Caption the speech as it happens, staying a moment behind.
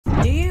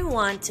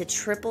want to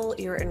triple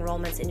your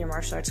enrollments in your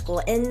martial arts school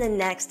in the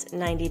next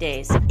 90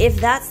 days. If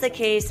that's the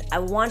case, I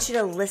want you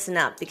to listen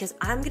up because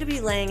I'm going to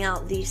be laying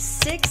out the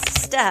 6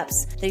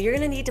 steps that you're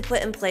going to need to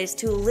put in place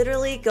to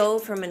literally go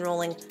from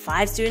enrolling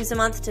 5 students a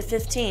month to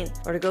 15,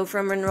 or to go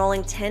from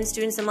enrolling 10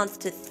 students a month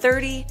to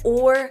 30,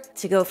 or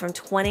to go from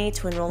 20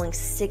 to enrolling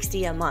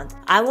 60 a month.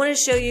 I want to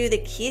show you the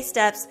key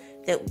steps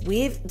that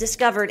we've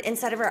discovered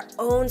inside of our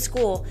own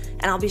school,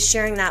 and I'll be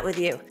sharing that with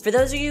you. For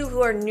those of you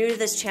who are new to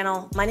this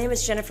channel, my name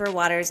is Jennifer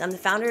Waters. I'm the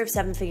founder of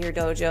 7-Figure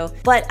Dojo,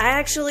 but I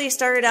actually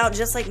started out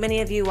just like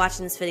many of you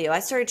watching this video. I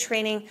started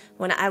training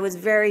when I was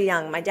very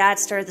young. My dad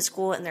started the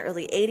school in the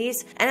early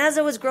 80s, and as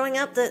I was growing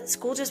up, the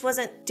school just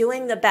wasn't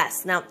doing the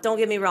best. Now, don't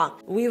get me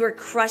wrong. We were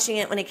crushing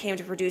it when it came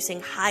to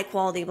producing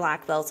high-quality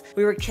black belts.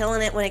 We were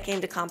killing it when it came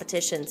to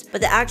competitions,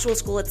 but the actual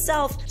school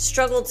itself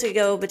struggled to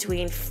go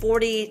between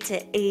 40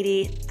 to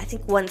 80. I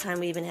think one time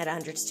we even had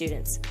 100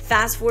 students.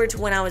 Fast forward to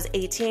when I was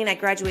 18, I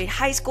graduated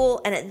high school,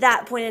 and at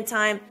that point in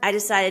time, I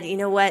decided, you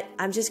know what,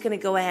 I'm just gonna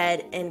go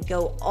ahead and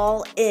go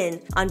all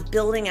in on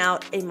building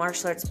out a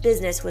martial arts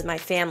business with my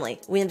family.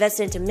 We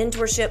invested into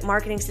mentorship,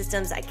 marketing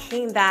systems. I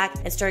came back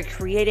and started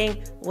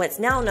creating what's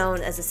now known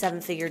as the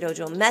 7-Figure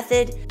Dojo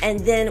method, and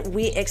then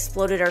we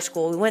exploded our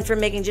school. We went from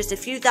making just a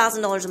few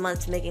 $1,000s a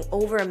month to making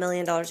over $1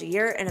 million a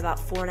year in about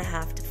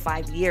 4.5 to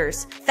 5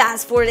 years.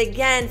 Fast forward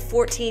again,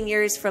 14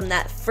 years from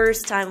that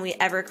first time we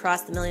ever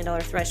crossed the $1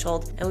 million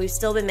threshold, and we've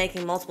still been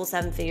making multiple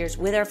 7 figures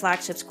with our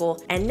flagship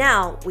school. And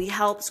now we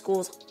help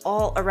schools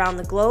all around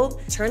the globe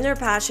turn their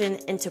passion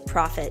into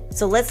profit.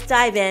 So let's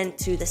dive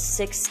into the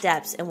 6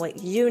 steps and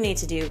what you need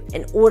to do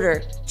in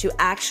order to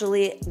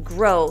actually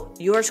grow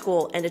your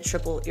school and to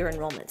triple your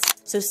enrollments.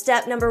 So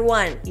step number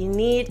 1, you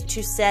need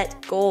to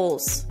set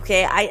goals.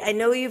 Okay, I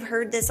know you've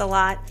heard this a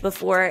lot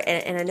before,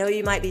 and I know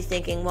you might be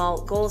thinking, well,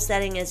 goal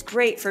setting is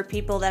great for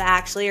people that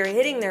actually are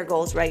hitting their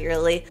goals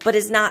regularly, but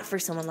it's not for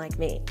someone like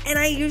me. And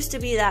I used to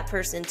be that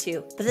person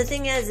too. But the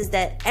thing is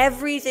that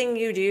everything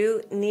you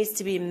do needs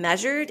to be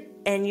measured,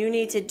 and you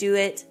need to do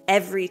it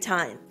every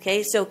time.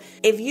 Okay, so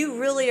if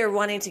you really are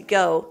wanting to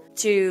go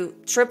to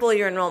triple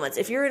your enrollments,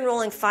 if you're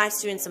enrolling 5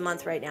 students a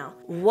month right now,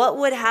 what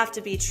would have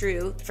to be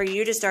true for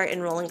you to start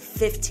enrolling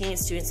 15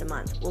 students a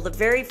month? Well, the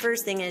very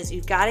first thing is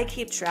you've got to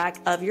keep track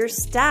of your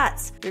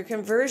stats, your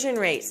conversion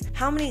rates.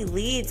 How many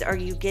leads are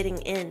you getting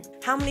in?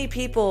 How many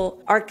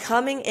people are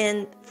coming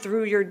in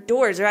through your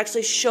doors? They're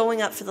actually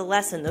showing up for the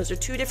lesson. Those are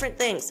 2 different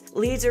things.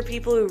 Leads are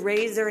people who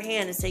raise their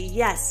hand and say,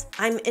 yes,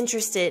 I'm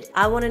interested.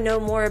 I want to know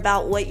more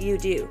about what you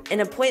do. An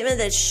appointment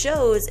that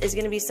shows is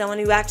going to be someone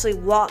who actually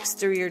walks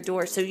through your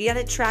door. So you got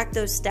to track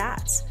those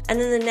stats. And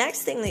then the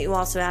next thing that you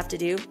also have to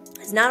do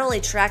is not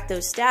only track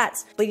those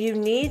stats, but you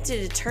need to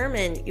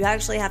determine, you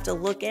actually have to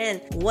look in,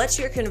 what's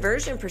your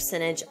conversion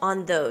percentage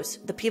on those?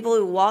 The people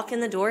who walk in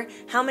the door,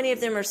 how many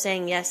of them are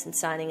saying yes and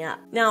signing up?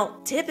 Now,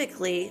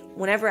 typically,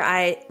 whenever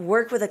I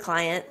work with a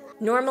client,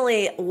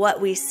 normally what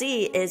we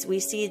see is we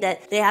see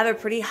that they have a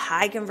pretty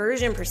high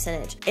conversion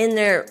percentage. In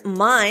their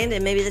mind,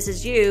 and maybe this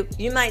is you,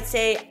 you might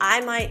say,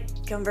 I might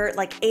convert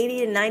like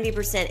 80 to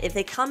 90%. If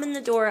they come in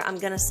the door, I'm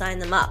gonna sign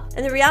them up.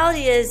 And the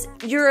reality is,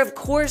 you're of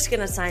course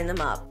gonna sign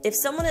them up. If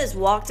someone has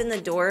walked in the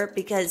door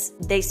because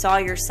they saw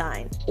your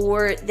sign,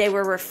 or they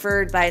were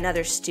referred by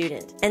another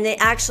student, and they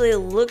actually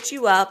looked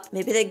you up,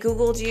 maybe they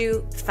Googled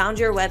you, found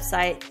your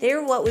website,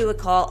 they're what we would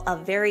call a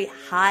very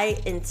high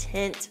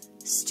intent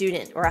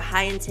student or a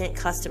high intent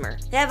customer.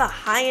 They have a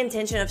high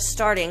intention of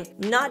starting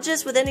not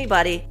just with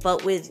anybody,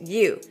 but with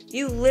you.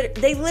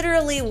 They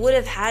literally would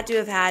have had to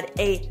have had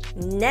a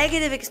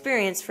negative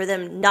experience for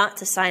them not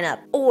to sign up,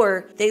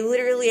 or they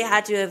literally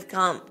had to have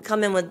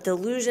come in with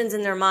delusions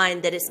in their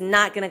mind that it's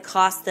not going to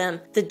cost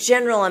them the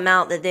general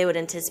amount that they would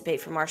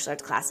anticipate for martial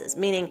arts classes,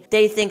 meaning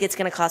they think it's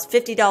going to cost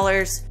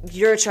 $50,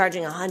 you're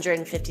charging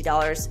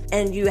 $150,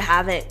 and you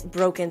haven't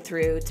broken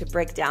through to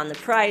break down the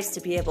price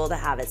to be able to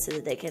have it so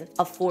that they can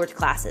afford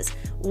classes.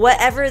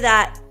 Whatever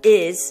that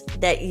is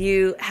that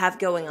you have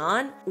going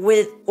on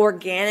with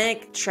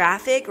organic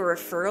traffic or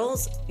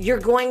referrals, you're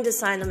going to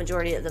sign the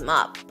majority of them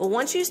up. But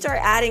once you start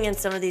adding in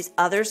some of these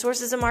other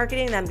sources of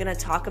marketing that I'm going to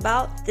talk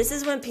about, this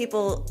is when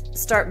people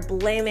start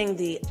blaming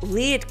the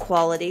lead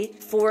quality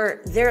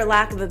for their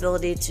lack of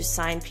ability to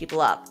sign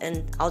people up.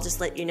 And I'll just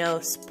let you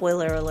know,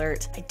 spoiler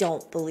alert, I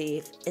don't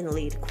believe in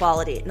lead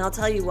quality. And I'll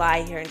tell you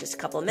why here in just a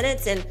couple of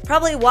minutes, and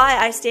probably why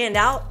I stand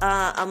out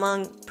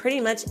among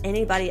pretty much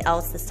anybody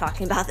else that's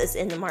talking about this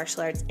in the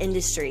martial arts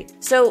industry.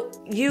 So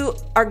you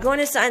are going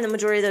to sign the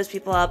majority of those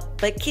people up,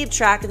 but keep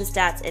track of the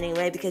stats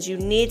anyway, because you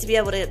need to be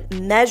able to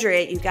measure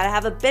it. You've got to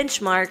have a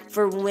benchmark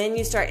for when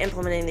you start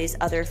implementing these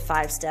other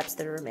 5 steps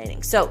that are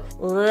remaining. So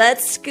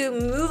let's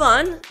move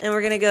on, and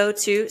we're going to go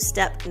to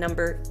step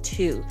number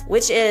 2,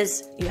 which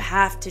is you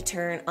have to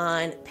turn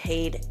on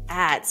paid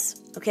ads.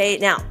 Okay,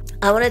 now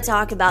I want to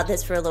talk about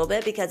this for a little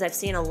bit because I've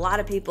seen a lot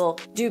of people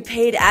do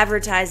paid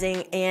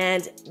advertising,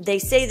 and they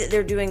say that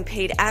they're doing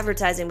paid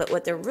advertising, but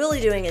what they're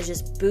really doing is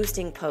just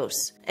boosting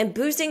posts. And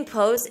boosting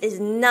posts is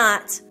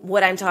not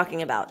what I'm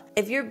talking about.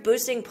 If you're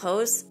boosting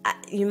posts,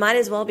 you might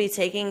as well be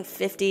taking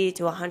 $50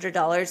 to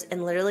 $100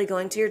 and literally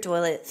going to your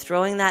toilet,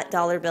 throwing that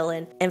dollar bill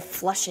in and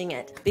flushing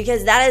it,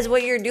 because that is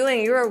what you're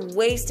doing. You are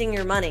wasting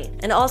your money.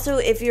 And also,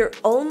 if you're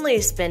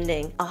only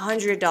spending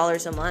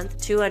 $100 a month,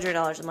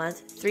 $200 a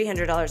month,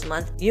 $300 a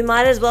month, you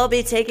might as well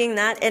be taking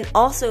that and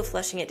also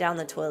flushing it down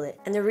the toilet.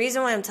 And the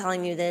reason why I'm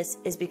telling you this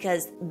is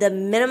because the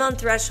minimum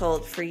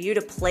threshold for you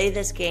to play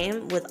this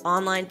game with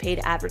online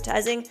paid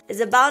advertising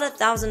is about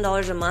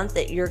 $1,000 a month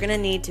that you're gonna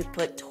need to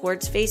put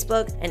towards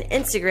Facebook and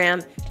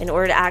Instagram in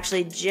order to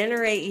actually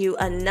generate you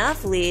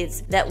enough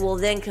leads that will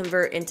then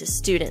convert into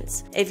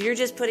students. If you're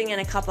just putting in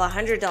a couple of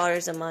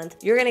 $100 a month,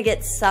 you're gonna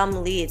get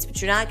some leads,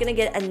 but you're not gonna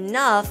get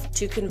enough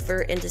to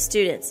convert into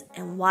students.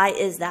 And why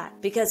is that?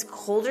 Because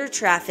colder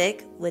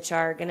traffic, which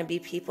are gonna be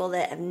people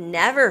that have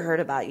never heard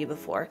about you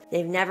before,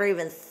 they've never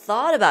even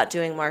thought about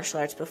doing martial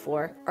arts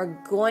before,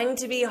 are going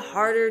to be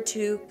harder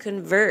to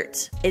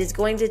convert. It is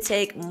going to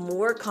take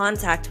more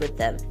contact with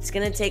them. It's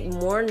going to take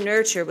more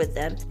nurture with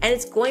them. And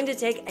it's going to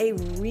take a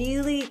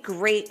really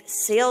great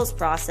sales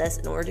process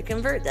in order to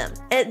convert them.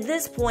 At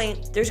this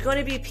point, there's going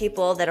to be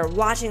people that are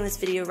watching this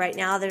video right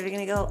now that are going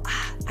to go,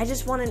 I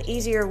just want an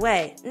easier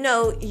way.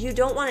 No, you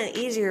don't want an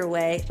easier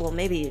way. Well,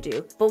 maybe you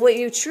do. But what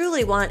you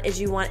truly want is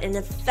you want an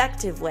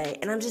effective way.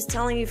 And I'm just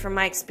telling you from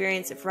my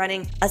experience of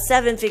running a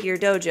 7-figure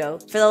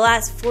dojo for the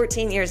last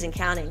 14 years and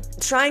counting,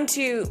 trying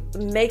to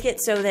make it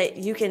so that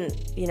you can,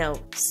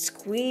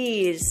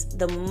 squeeze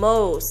the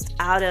most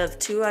out of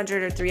 $200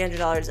 or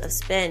 $300 of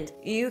spend.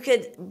 You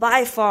could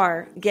by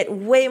far get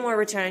way more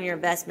return on your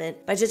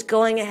investment by just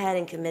going ahead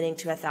and committing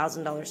to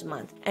 $1,000 a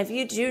month. And if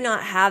you do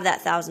not have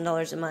that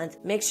 $1,000 a month,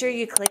 make sure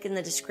you click in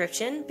the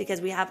description,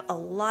 because we have a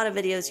lot of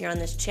videos here on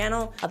this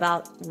channel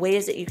about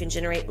ways that you can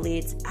generate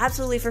leads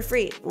absolutely for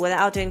free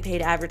without doing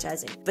paid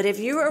advertising. But if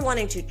you are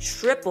wanting to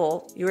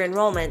triple your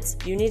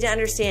enrollments, you need to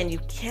understand you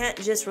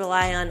can't just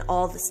rely on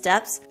all the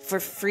steps for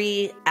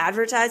free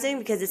advertising,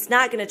 because it's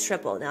not going to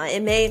triple. Now,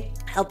 it may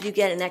help you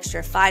get an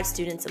extra 5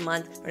 students a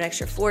month or an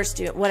extra 4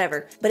 students,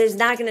 whatever, but it's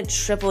not going to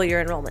triple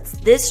your enrollments.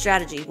 This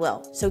strategy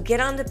will. So get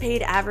on to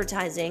paid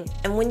advertising.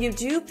 And when you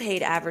do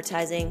paid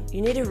advertising,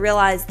 you need to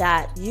realize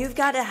that you've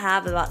got to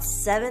have about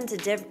 7 to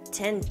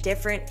 10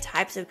 different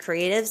types of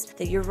creatives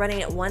that you're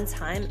running at one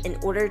time in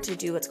order to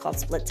do what's called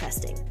split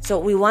testing. So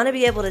we want to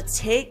be able to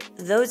take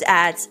those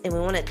ads and we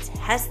want to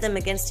test them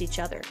against each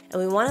other.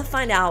 And we want to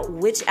find out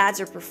which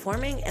ads are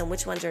performing and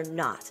which ones are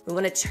not. We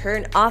want to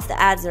turn off the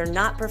ads that are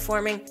not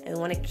performing, and we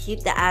want to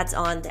keep the ads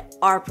on that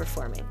are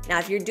performing. Now,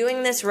 if you're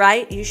doing this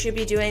right, you should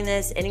be doing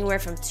this anywhere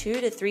from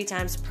 2 to 3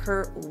 times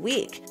per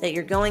week that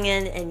you're going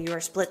in and you are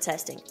split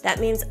testing. That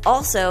means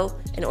also,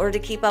 in order to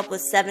keep up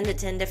with 7 to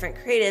 10 different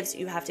creatives,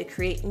 you have to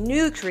create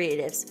new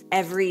creatives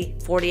every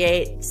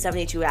 48,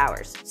 72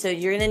 hours. So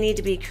you're going to need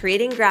to be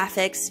creating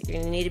graphics,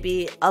 you're going to need to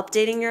be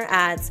updating your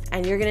ads,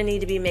 and you're going to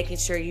need to be making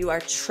sure you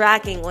are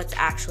tracking what's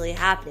actually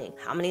happening.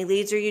 How many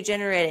leads are you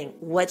generating?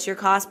 What's your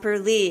cost per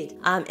lead?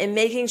 And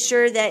making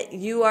sure that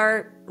you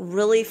are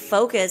really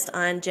focused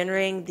on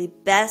generating the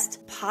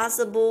best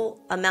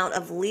possible amount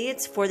of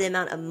leads for the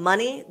amount of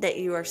money that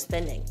you are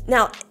spending.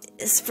 Now,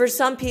 for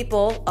some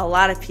people, a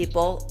lot of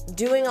people,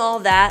 doing all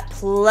that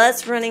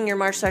plus running your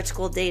martial arts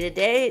school day to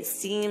day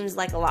seems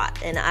like a lot.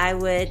 And I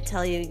would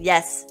tell you,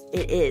 yes,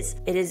 it is.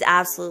 It is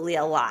absolutely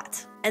a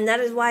lot. And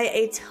that is why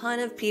a ton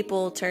of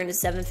people turn to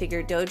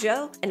 7-figure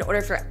dojo in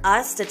order for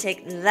us to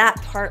take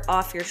that part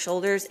off your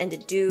shoulders and to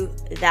do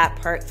that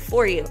part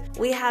for you.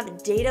 We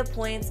have data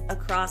points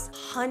across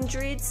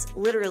hundreds,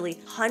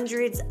 literally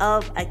hundreds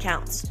of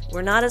accounts.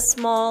 We're not a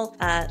small,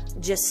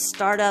 just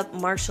startup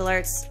martial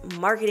arts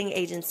marketing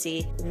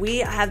agency. We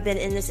have been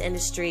in this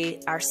industry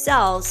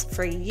ourselves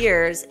for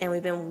years, and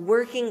we've been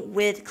working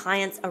with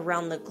clients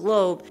around the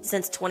globe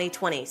since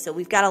 2020. So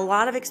we've got a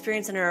lot of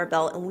experience under our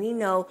belt, and we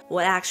know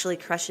what actually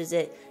crushes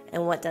it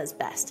and what does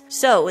best.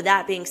 So with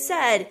that being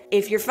said,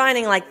 if you're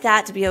finding like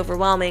that to be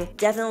overwhelming,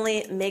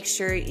 definitely make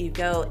sure you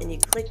go and you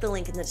click the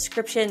link in the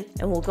description,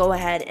 and we'll go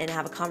ahead and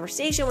have a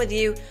conversation with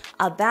you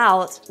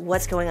about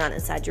what's going on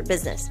inside your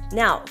business.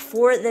 Now,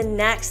 for the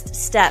next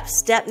step,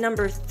 step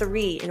number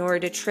 3, in order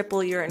to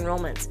triple your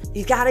enrollments,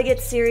 you gotta get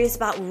serious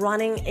about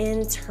running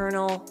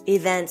internal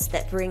events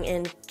that bring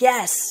in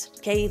guests.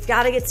 Okay, you've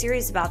got to get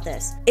serious about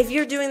this. If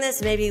you're doing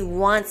this maybe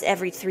once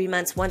every 3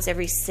 months, once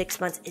every 6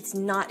 months, it's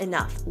not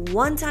enough.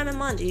 One time a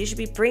month, you should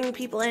be bringing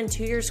people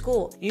into your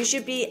school. You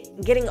should be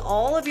getting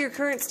all of your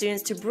current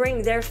students to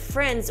bring their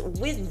friends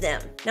with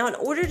them. Now, in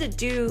order to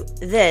do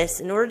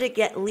this, in order to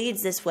get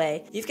leads this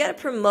way, you've got to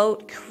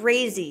promote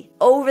crazy,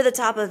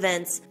 over-the-top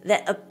events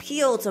that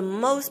appeal to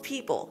most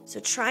people. So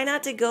try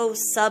not to go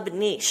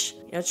sub-niche.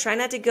 Try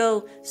not to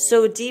go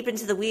so deep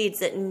into the weeds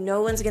that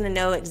no one's going to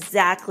know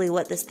exactly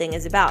what this thing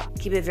is about.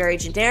 Keep it very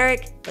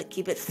generic, but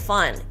keep it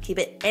fun. Keep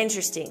it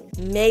interesting.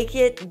 Make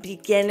it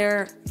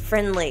beginner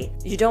friendly.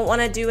 You don't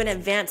want to do an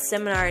advanced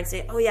seminar and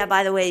say, oh yeah,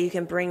 by the way, you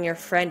can bring your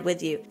friend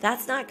with you.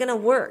 That's not gonna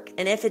work.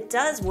 And if it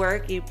does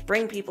work, you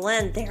bring people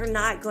in, they're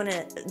not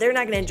gonna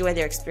enjoy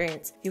their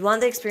experience. You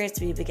want the experience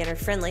to be beginner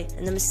friendly.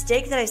 And the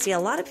mistake that I see a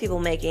lot of people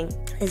making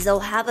is they'll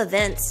have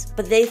events,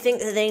 but they think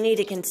that they need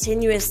to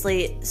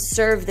continuously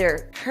serve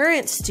their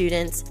current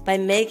students by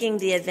making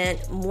the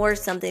event more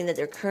something that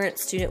their current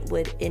student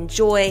would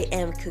enjoy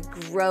and could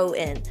grow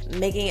in,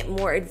 making it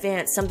more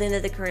advanced, something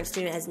that the current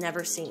student has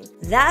never seen.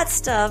 That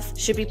stuff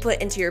should be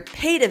put into your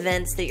paid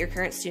events that your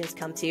current students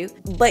come to,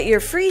 but your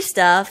free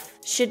stuff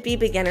should be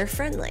beginner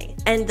friendly.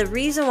 And the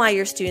reason why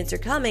your students are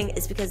coming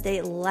is because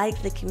they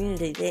like the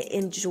community, they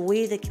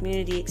enjoy the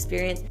community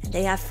experience, and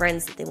they have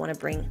friends that they want to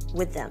bring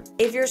with them.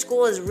 If your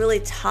school is really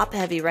top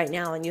heavy right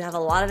now and you have a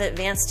lot of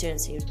advanced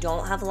students and you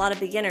don't have a lot of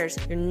beginners,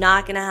 you're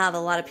not going to have a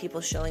lot of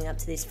people showing up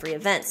to these free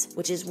events,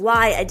 which is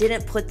why I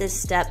didn't put this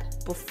step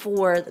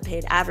before the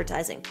paid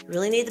advertising. You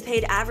really need the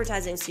paid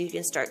advertising so you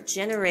can start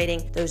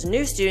generating those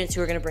new students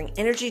who are going to bring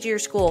energy to your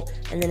school,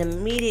 and then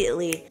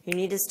immediately you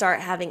need to start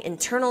having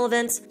internal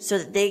events so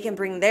that they can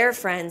bring their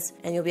friends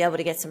and you'll be able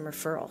to get some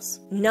referrals.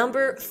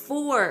 Number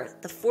 4,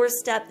 the 4th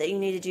step that you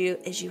need to do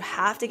is you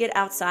have to get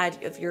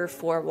outside of your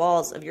 4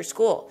 walls of your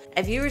school.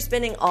 If you are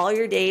spending all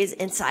your days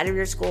inside of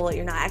your school,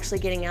 you're not actually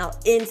getting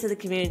out into the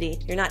community,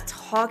 you're not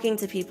talking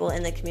to people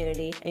in the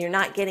community, and you're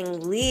not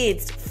getting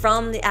leads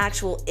from the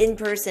actual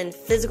in-person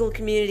physical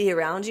community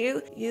around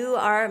you, you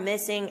are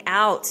missing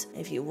out.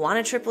 If you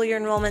want to triple your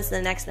enrollments in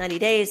the next 90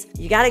 days,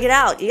 you got to get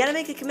out. You got to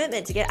make a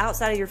commitment to get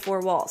outside of your 4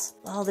 walls.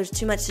 Well, there's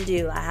too much to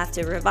do. I have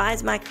to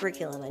revise my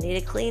curriculum. I need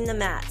to clean the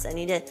mats. I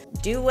need to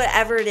do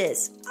whatever it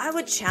is. I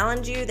would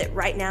challenge you that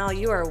right now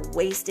you are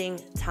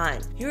wasting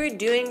time. You are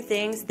doing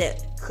things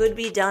that could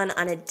be done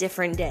on a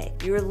different day.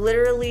 You're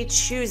literally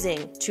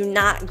choosing to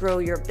not grow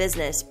your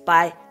business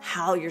by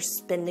how you're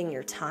spending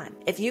your time.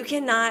 If you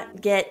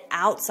cannot get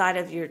outside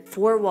of your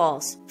 4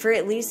 walls for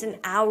at least an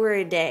hour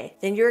a day,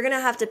 then you're gonna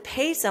have to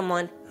pay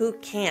someone who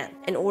can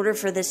in order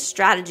for this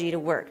strategy to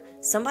work.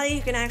 Somebody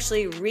who can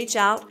actually reach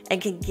out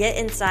and can get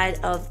inside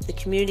of the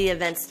community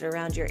events that are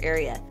around your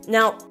area.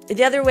 Now,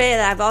 the other way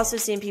that I've also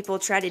seen people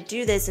try to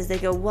do this is they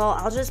go, well,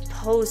 I'll just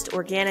post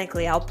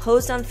organically. I'll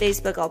post on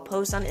Facebook, I'll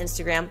post on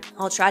Instagram.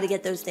 I'll try to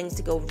get those things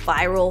to go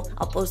viral.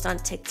 I'll post on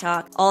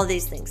TikTok, all of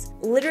these things.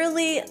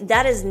 Literally,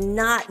 that is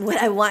not what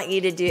I want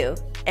you to do.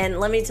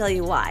 And let me tell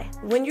you why.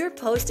 When you're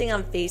posting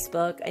on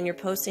Facebook and you're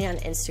posting on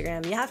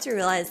Instagram, you have to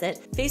realize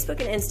that Facebook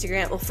and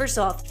Instagram, well, first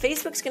off,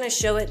 Facebook's gonna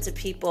show it to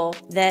people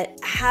that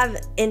have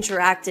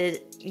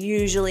interacted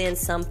usually in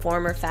some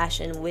form or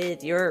fashion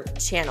with your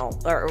channel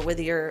or with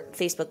your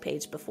Facebook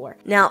page before.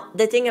 Now,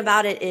 the thing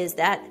about it is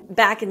that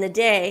back in the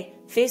day,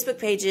 Facebook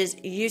pages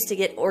used to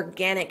get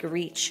organic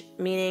reach,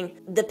 meaning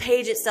the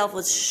page itself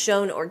was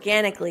shown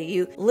organically.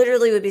 You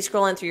literally would be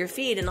scrolling through your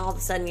feed and all of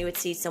a sudden you would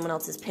see someone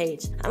else's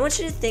page. I want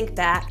you to think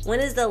back, when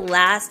is the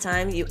last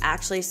time you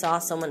actually saw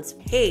someone's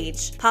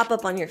page pop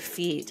up on your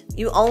feed?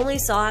 You only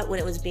saw it when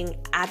it was being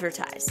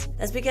advertised.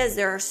 That's because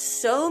there are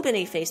so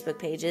many Facebook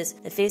pages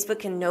that Facebook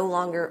can no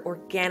longer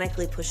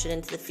organically push it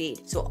into the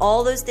feed. So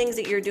all those things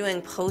that you're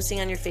doing,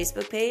 posting on your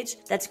Facebook page,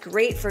 that's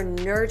great for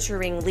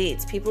nurturing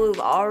leads, people who've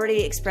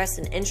already expressed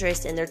an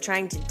interest and they're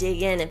trying to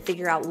dig in and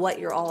figure out what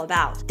you're all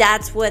about.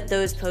 That's what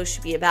those posts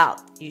should be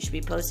about. You should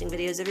be posting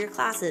videos of your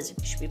classes.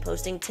 You should be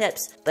posting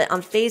tips. But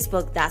on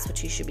Facebook, that's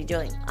what you should be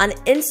doing. On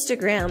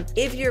Instagram,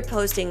 if you're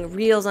posting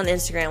reels on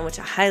Instagram, which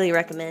I highly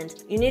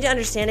recommend, you need to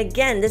understand,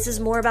 again, this is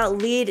more about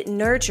lead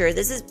nurture.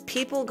 This is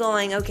people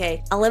going,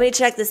 okay, let me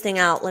check this thing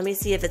out. Let me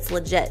see if it's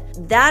legit.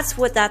 That's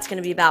what that's going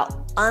to be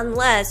about,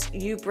 unless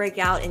you break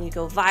out and you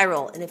go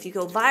viral. And if you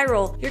go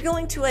viral, you're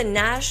going to a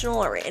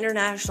national or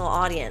international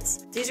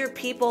audience. These are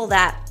people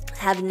that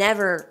have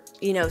never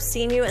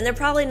seen you, and they're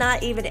probably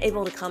not even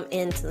able to come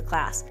into the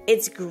class.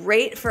 It's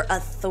great for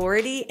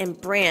authority and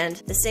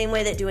brand, the same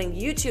way that doing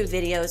YouTube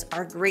videos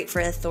are great for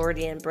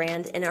authority and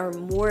brand and are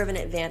more of an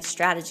advanced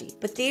strategy.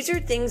 But these are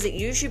things that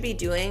you should be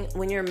doing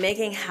when you're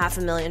making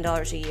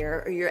 $500,000 a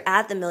year, or you're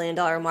at the $1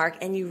 million mark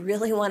and you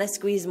really want to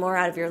squeeze more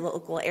out of your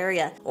local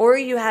area, or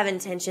you have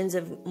intentions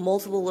of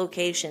multiple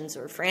locations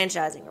or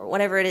franchising or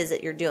whatever it is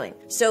that you're doing.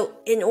 So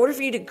in order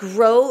for you to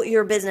grow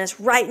your business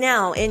right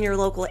now in your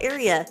local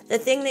area, the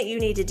thing that you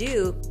need to do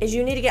is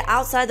you need to get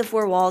outside the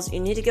 4 walls. You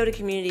need to go to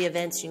community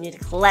events. You need to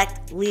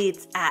collect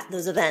leads at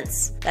those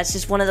events. That's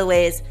just one of the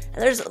ways.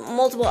 And there's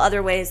multiple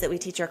other ways that we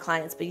teach our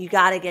clients, but you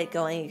got to get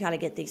going. You got to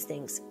get these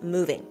things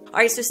moving. All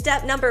right, so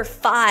step number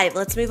 5,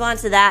 let's move on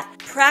to that.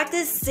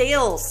 Practice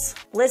sales.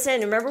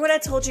 Listen, remember what I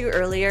told you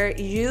earlier?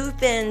 You've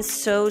been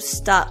so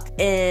stuck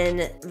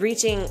in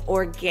reaching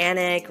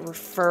organic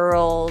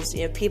referrals,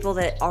 people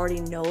that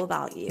already know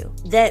about you,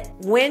 that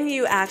when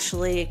you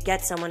actually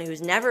get someone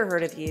who's never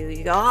heard of you,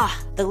 you go,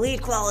 the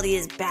lead quality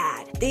is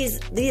bad. These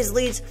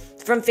leads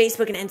from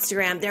Facebook and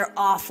Instagram, they're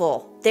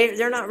awful.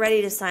 They're not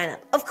ready to sign up.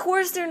 Of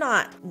course they're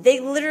not. They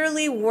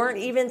literally weren't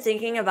even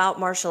thinking about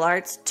martial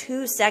arts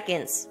 2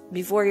 seconds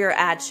before your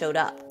ad showed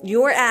up.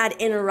 Your ad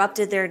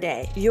interrupted their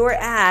day. Your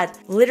ad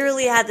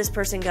literally had this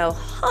person go,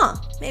 huh,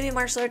 maybe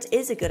martial arts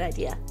is a good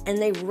idea. And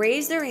they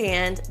raised their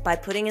hand by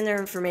putting in their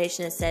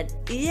information and said,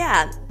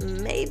 yeah,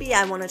 maybe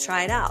I want to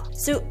try it out.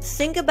 So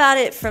think about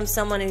it from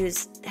someone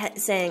who's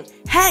saying,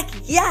 heck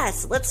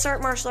yes, let's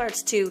start martial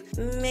arts, to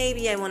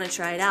maybe I want to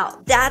try it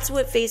out. That's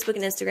what Facebook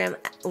and Instagram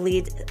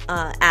lead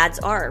ads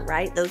are,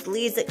 right? Those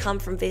leads that come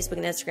from Facebook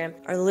and Instagram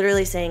are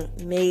literally saying,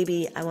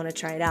 maybe I want to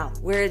try it out.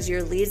 Whereas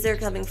your leads that are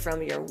coming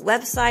from your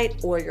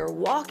website or your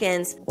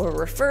walk-ins or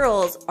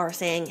referrals are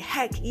saying,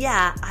 heck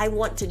yeah, I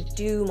want to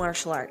do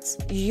martial arts.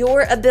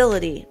 Your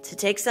ability to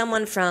take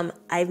someone from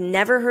I've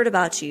never heard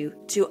about you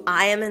to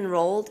I am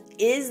enrolled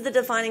is the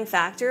defining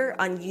factor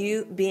on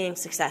you being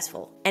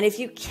successful. And if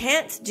you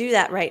can't do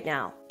that right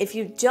now, if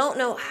you don't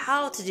know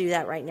how to do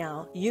that right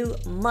now, you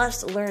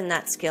must learn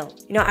that skill.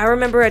 You know, I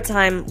remember a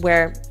time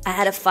where I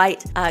had a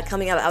fight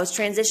coming up. I was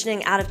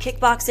transitioning out of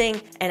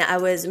kickboxing and I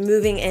was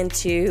moving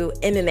into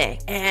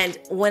MMA. And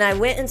when I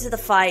went into the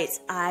fight,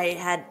 I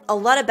had a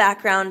lot of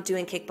background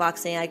doing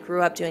kickboxing. I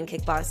grew up doing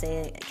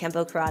kickboxing,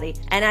 Kempo karate,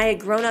 and I had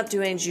grown up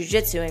doing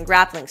jiu-jitsu and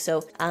grappling.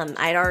 So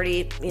I had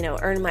already,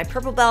 earned my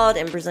purple belt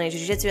in Brazilian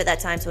jiu-jitsu at that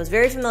time. So I was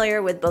very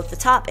familiar with both the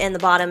top and the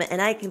bottom,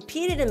 and I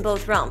competed in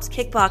both realms,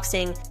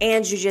 kickboxing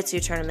and jiu-jitsu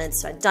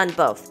tournaments. So I'd done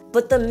both.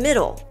 But the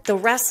middle, the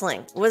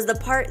wrestling, was the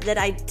part that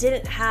I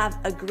didn't have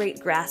a great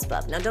grasp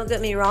of. Now, don't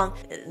get me wrong,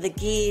 the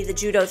gi, the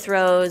judo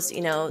throws,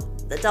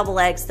 the double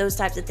legs, those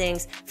types of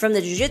things, from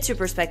the jiu-jitsu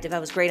perspective, I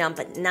was great on,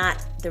 but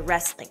not the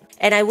wrestling.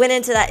 And I went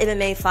into that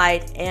MMA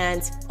fight,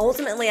 and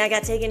ultimately I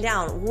got taken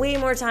down way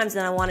more times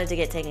than I wanted to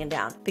get taken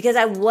down because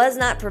I was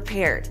not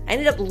prepared. I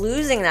ended up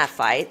losing that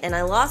fight, and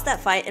I lost that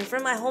fight in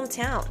front of my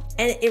hometown.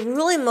 And it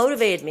really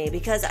motivated me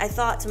because I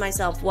thought to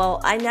myself, well,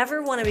 I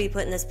never want to be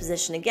put in this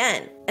position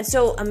again. And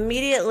so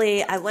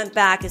immediately I went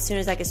back as soon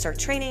as I could start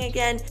training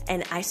again,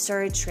 and I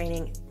started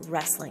training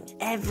wrestling,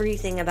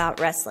 everything about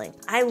wrestling.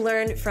 I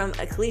learned from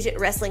a collegiate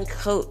wrestling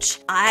coach.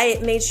 I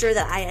made sure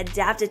that I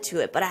adapted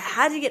to it, but I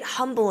had to get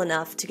humble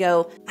enough to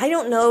go, I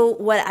don't know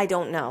what I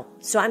don't know.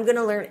 So I'm going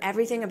to learn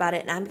everything about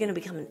it, and I'm going to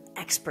become an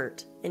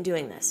expert in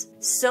doing this.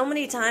 So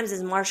many times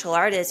as martial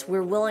artists,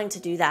 we're willing to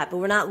do that, but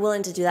we're not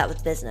willing to do that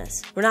with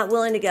business. We're not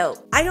willing to go,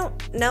 I don't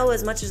know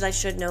as much as I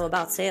should know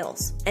about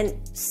sales. And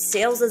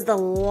sales is the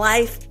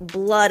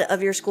lifeblood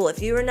of your school.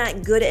 If you are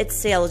not good at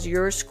sales,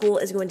 your school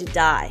is going to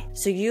die.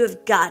 So you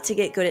have got to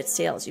get good at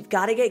sales. You've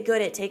got to get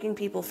good at taking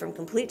people from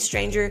complete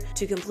stranger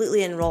to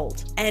completely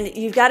enrolled. And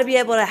you've got to be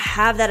able to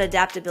have that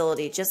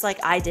adaptability, just like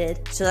I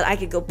did, so that I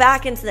could go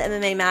back into the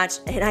MMA match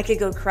and I could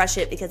go crush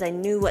it because I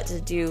knew what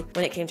to do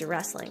when it came to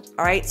wrestling.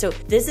 All right, so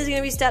this is going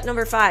to be step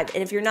number 5.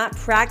 And if you're not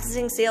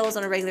practicing sales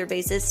on a regular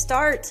basis,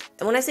 start.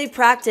 And when I say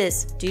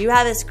practice, do you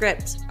have a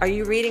script? Are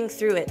you reading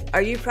through it?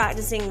 Are you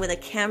practicing with a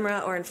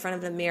camera or in front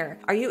of a mirror?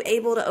 Are you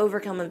able to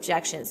overcome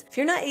objections? If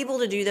you're not able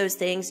to do those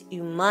things,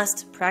 you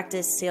must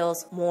practice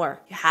sales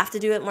more. You have to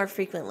do it more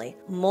frequently,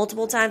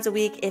 multiple times a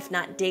week, if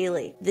not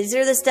daily. These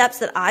are the steps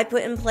that I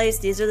put in place.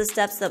 These are the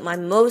steps that my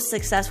most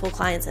successful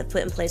clients have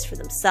put in place for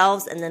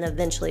themselves and then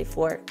eventually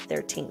for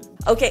their team.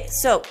 Okay,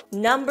 so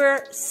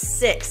number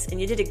 6,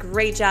 and you did a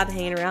great job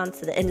hanging around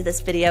to the end of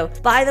this video.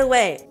 By the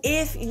way,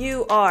 if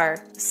you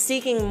are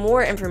seeking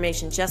more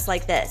information just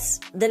like this,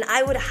 then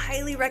I would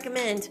highly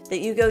recommend that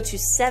you go to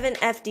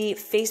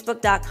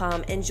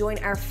 7fdfacebook.com and join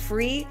our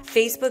free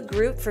Facebook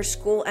group for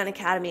school and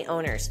academy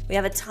owners. We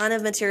have a ton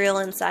of material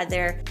inside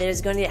there that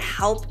is going to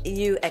help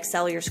you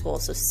excel your school.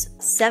 So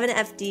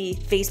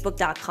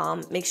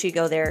 7fdfacebook.com. Make sure you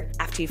go there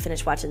after you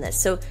finish watching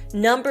this. So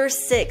number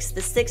 6,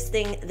 the 6th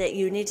thing that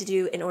you need to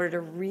do in order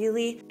to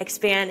really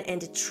expand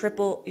and to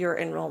triple your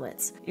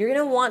enrollments. You're going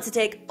to want to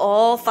take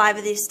all 5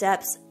 of these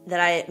steps that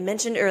I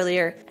mentioned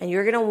earlier, and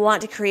you're going to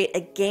want to create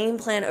a game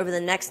plan over the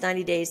next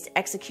 90 days to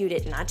execute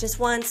it not just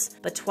once,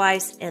 but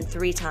twice and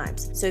 3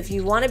 times. So if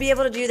you want to be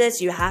able to do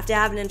this, you have to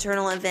have an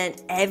internal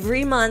event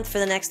every month for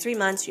the next 3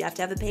 months. You have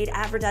to have a paid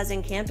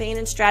advertising campaign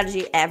and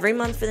strategy every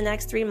month for the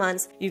next 3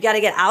 months. You've got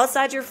to get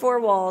outside your 4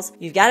 walls.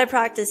 You've got to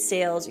practice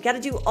sales. You've got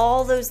to do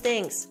all those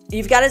things.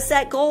 You've got to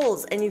set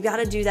goals, and you've got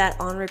to do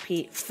that on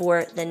repeat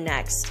for the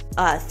next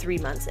 3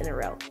 months in a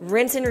row.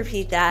 Rinse and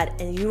repeat that,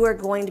 and you are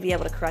going to be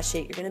able to crush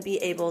it. You're going to be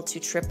able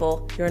to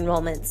triple your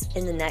enrollments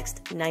in the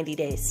next 90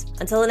 days.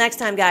 Until the next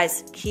time,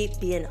 guys, keep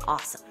being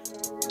awesome.